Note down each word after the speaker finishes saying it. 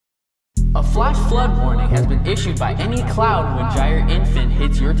A flash flood warning has been issued by any cloud when Jair infant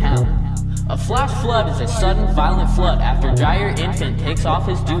hits your town. A flash flood is a sudden violent flood after Jair infant takes off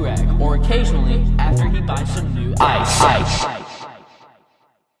his do-rag, or occasionally after he buys some new ice.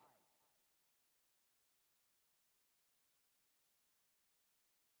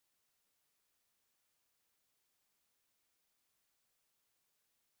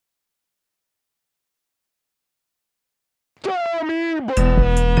 Dummy boy!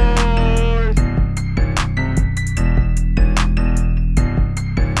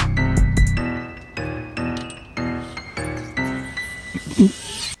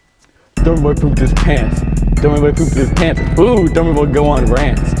 Dummy boy pooped his pants. Dummy boy pooped his pants. Ooh, dummy boy go on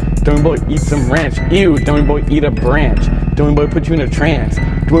rants. Dummy boy eat some ranch. Ew, dummy boy eat a branch. Dummy boy put you in a trance.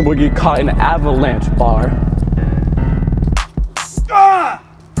 Dummy boy get caught in an avalanche bar. Ah!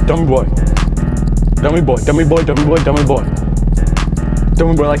 Dummy boy. Dummy boy, dummy boy, dummy boy, dummy boy.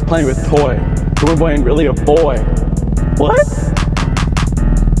 Dummy boy likes playing with toy. Dummy boy ain't really a boy. What?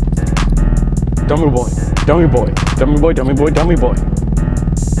 Dummy boy, dummy boy, dummy boy, dummy boy, dummy boy.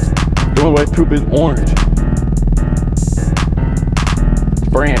 Dummy boy's poop is orange.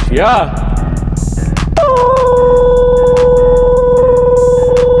 Branch, yeah.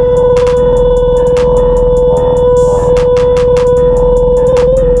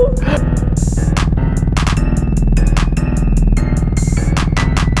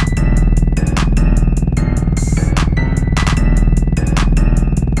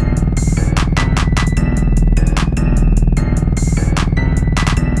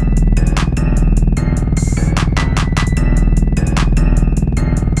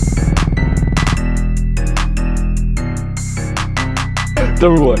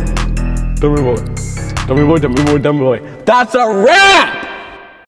 Dummy boy, dummy boy, dummy boy, dummy boy, dummy boy. That's a wrap!